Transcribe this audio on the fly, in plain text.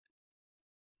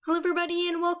Hello everybody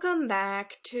and welcome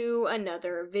back to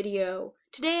another video.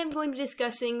 Today I'm going to be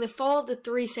discussing the fall of the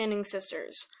three standing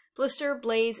sisters, Blister,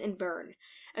 Blaze, and Burn,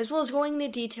 as well as going into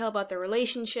detail about their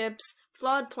relationships,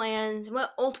 flawed plans, and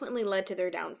what ultimately led to their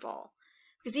downfall.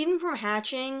 Because even from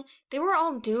hatching, they were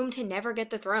all doomed to never get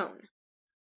the throne.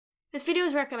 This video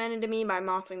was recommended to me by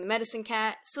Mothwing the Medicine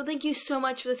Cat, so thank you so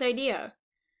much for this idea.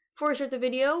 Before we start the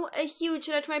video, a huge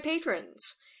shout out to my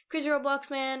patrons. Crazy Roblox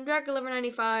Man,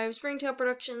 Drag1195, Springtail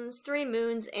Productions, 3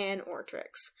 Moons, and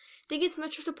Oretrix. Thank you so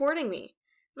much for supporting me.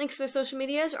 Links to their social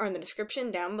medias are in the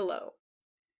description down below.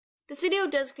 This video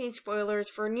does contain spoilers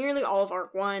for nearly all of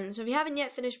Arc 1, so if you haven't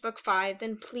yet finished Book 5,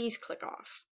 then please click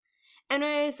off.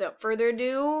 Anyways, without further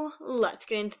ado, let's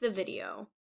get into the video.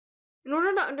 In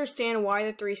order to understand why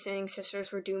the three standing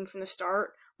sisters were doomed from the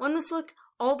start, one must look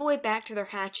all the way back to their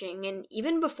hatching, and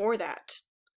even before that.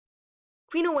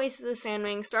 Queen Oasis of the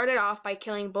Sandwing started off by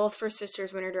killing both first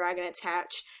sisters when her dragonets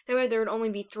hatched, that way there would only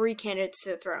be 3 candidates to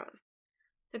the throne.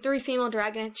 The 3 female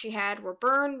dragonets she had were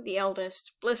Burn, the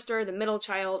eldest, Blister, the middle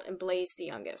child, and Blaze, the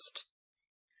youngest.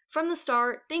 From the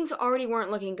start, things already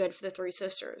weren't looking good for the 3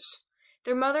 sisters.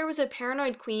 Their mother was a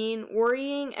paranoid queen,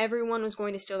 worrying everyone was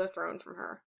going to steal the throne from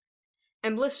her.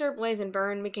 And Blister, Blaze, and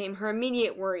Burn became her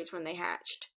immediate worries when they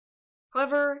hatched.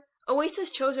 However, Oasis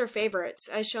chose her favorites,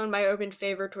 as shown by open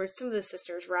favor towards some of the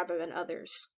sisters rather than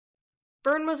others.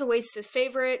 Burn was Oasis's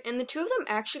favorite, and the two of them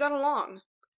actually got along.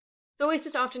 Though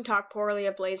Oasis often talked poorly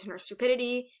of Blaze and her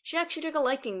stupidity, she actually took a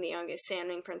liking to the youngest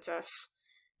Sandwing princess.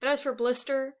 But as for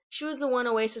Blister, she was the one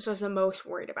Oasis was the most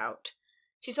worried about.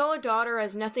 She saw her daughter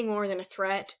as nothing more than a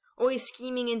threat, always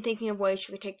scheming and thinking of ways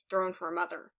she could take the throne from her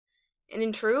mother. And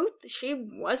in truth, she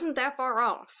wasn't that far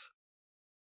off.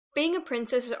 Being a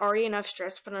princess is already enough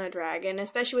stress to put on a dragon,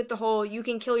 especially with the whole you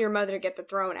can kill your mother to get the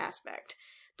throne aspect,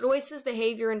 but Oasis'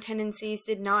 behavior and tendencies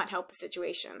did not help the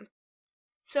situation.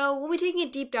 So, we'll be taking a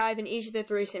deep dive in each of the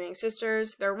 3 standing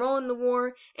sisters, their role in the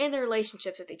war, and their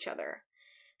relationships with each other.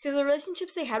 Because the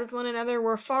relationships they had with one another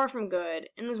were far from good,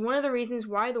 and was one of the reasons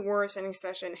why the War of SandWing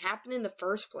Succession happened in the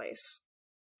first place.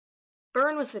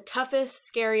 Burn was the toughest,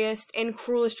 scariest, and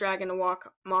cruelest dragon to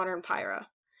walk modern Pyra.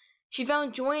 She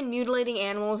found joy in mutilating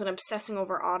animals and obsessing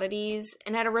over oddities,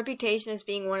 and had a reputation as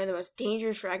being one of the most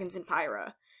dangerous dragons in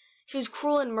Pyra. She was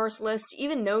cruel and merciless to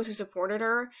even those who supported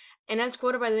her, and as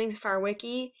quoted by the Wings of Fire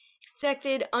Wiki,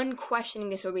 expected unquestioning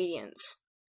disobedience.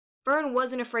 Burn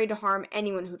wasn't afraid to harm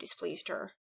anyone who displeased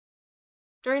her.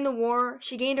 During the war,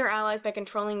 she gained her allies by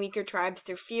controlling weaker tribes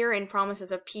through fear and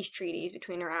promises of peace treaties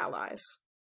between her allies.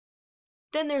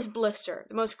 Then there's Blister,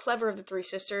 the most clever of the 3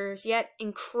 sisters, yet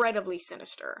incredibly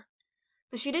sinister.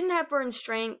 Though she didn't have Burn's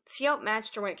strength, she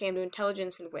outmatched her when it came to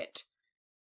intelligence and wit.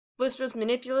 Blister was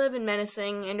manipulative and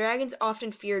menacing, and dragons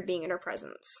often feared being in her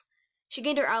presence. She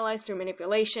gained her allies through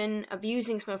manipulation,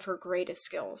 abusing some of her greatest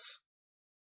skills.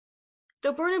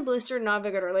 Though Burn and Blister did not have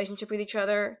a good relationship with each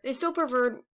other, they still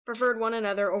preferred one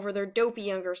another over their dopey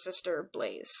younger sister,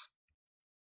 Blaze.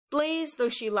 Blaze, though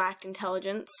she lacked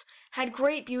intelligence, had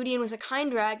great beauty and was a kind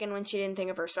dragon when she didn't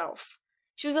think of herself.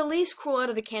 She was the least cruel out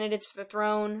of the candidates for the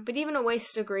throne, but even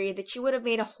Oasis agreed that she would have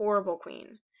made a horrible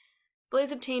queen.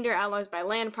 Blaze obtained her allies by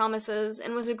land promises,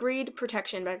 and was agreed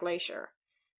protection by Glacier.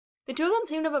 The two of them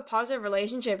seemed to have a positive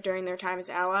relationship during their time as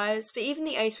allies, but even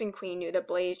the Icewind Queen knew that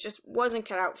Blaze just wasn't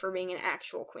cut out for being an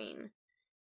actual queen.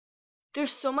 There's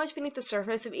so much beneath the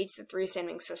surface of each of the 3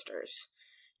 Sandwing sisters.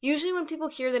 Usually when people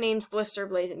hear the names Blister,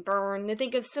 Blaze, and Burn, they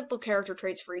think of simple character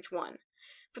traits for each one.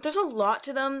 But there's a lot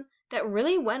to them that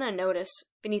really went unnoticed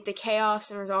beneath the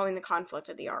chaos and resolving the conflict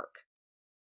of the arc.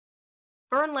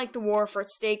 Burn liked the war for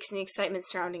its stakes and the excitement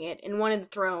surrounding it, and wanted the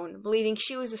throne, believing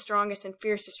she was the strongest and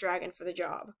fiercest dragon for the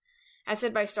job. As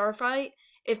said by Starfight,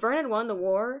 if Burn had won the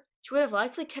war, she would have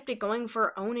likely kept it going for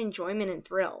her own enjoyment and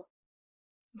thrill.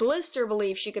 Blister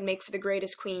believed she could make for the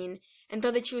greatest queen, and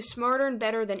thought that she was smarter and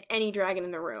better than any dragon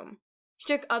in the room.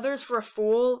 She took others for a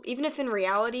fool, even if in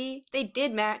reality, they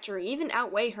did match or even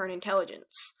outweigh her in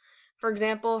intelligence. For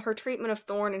example, her treatment of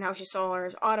Thorn and how she saw her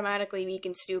as automatically weak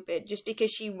and stupid just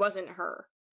because she wasn't her.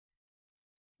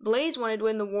 Blaze wanted to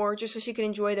win the war just so she could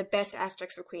enjoy the best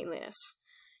aspects of queenliness.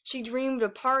 She dreamed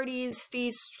of parties,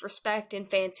 feasts, respect, and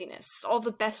fanciness, all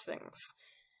the best things.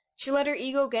 She let her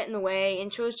ego get in the way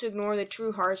and chose to ignore the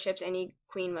true hardships any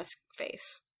queen must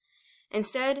face.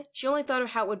 Instead, she only thought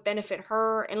of how it would benefit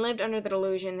her and lived under the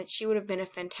delusion that she would have been a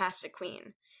fantastic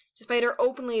queen, despite her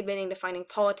openly admitting to finding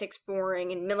politics boring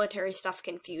and military stuff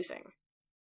confusing.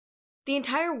 The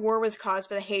entire war was caused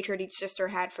by the hatred each sister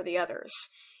had for the others.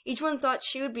 Each one thought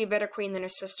she would be a better queen than her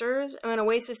sisters, and when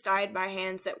Oasis died by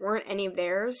hands that weren't any of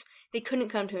theirs, they couldn't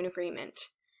come to an agreement.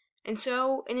 and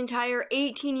so an entire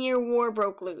 18-year war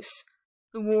broke loose,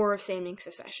 the War of SandWing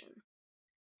Succession.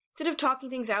 Instead of talking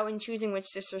things out and choosing which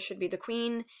sister should be the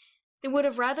queen, they would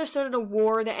have rather started a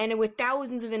war that ended with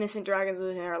thousands of innocent dragons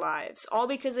losing their lives, all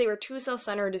because they were too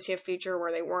self-centered to see a future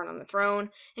where they weren't on the throne,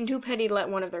 and too petty to let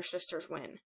one of their sisters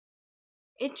win.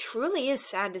 It truly is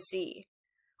sad to see.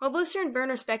 While Blister and Burn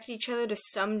respected each other to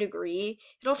some degree,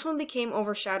 it ultimately became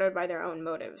overshadowed by their own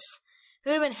motives.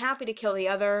 They would have been happy to kill the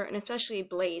other, and especially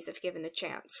Blaze if given the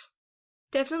chance.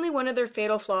 Definitely one of their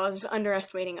fatal flaws is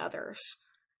underestimating others.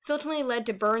 This ultimately led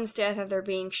to Burn's death after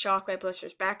being shocked by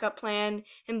Blister's backup plan,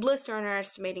 and Blister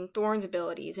underestimating Thorn's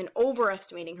abilities and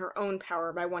overestimating her own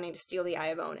power by wanting to steal the Eye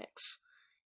of Onyx.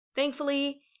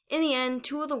 Thankfully, in the end,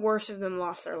 two of the worst of them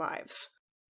lost their lives.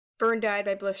 Burn died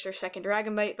by Blister's second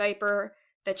Dragonbite Viper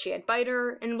that she had bite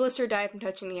her, and Blister died from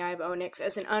touching the Eye of Onyx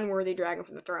as an unworthy dragon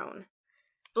from the throne.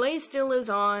 Blaze still lives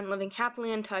on, living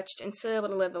happily untouched and still able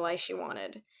to live the life she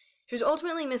wanted. She was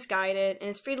ultimately misguided and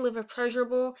is free to live a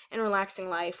pleasurable and relaxing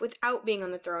life without being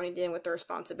on the throne and dealing with the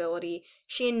responsibility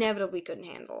she inevitably couldn't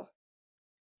handle.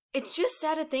 It's just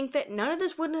sad to think that none of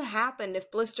this wouldn't have happened if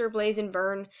Blister, Blaze, and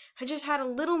Burn had just had a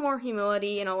little more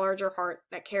humility and a larger heart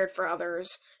that cared for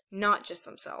others, not just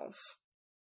themselves.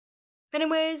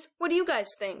 Anyways, what do you guys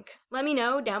think? Let me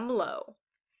know down below.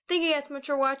 Thank you guys so much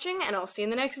for watching, and I'll see you in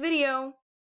the next video.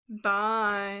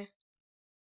 Bye!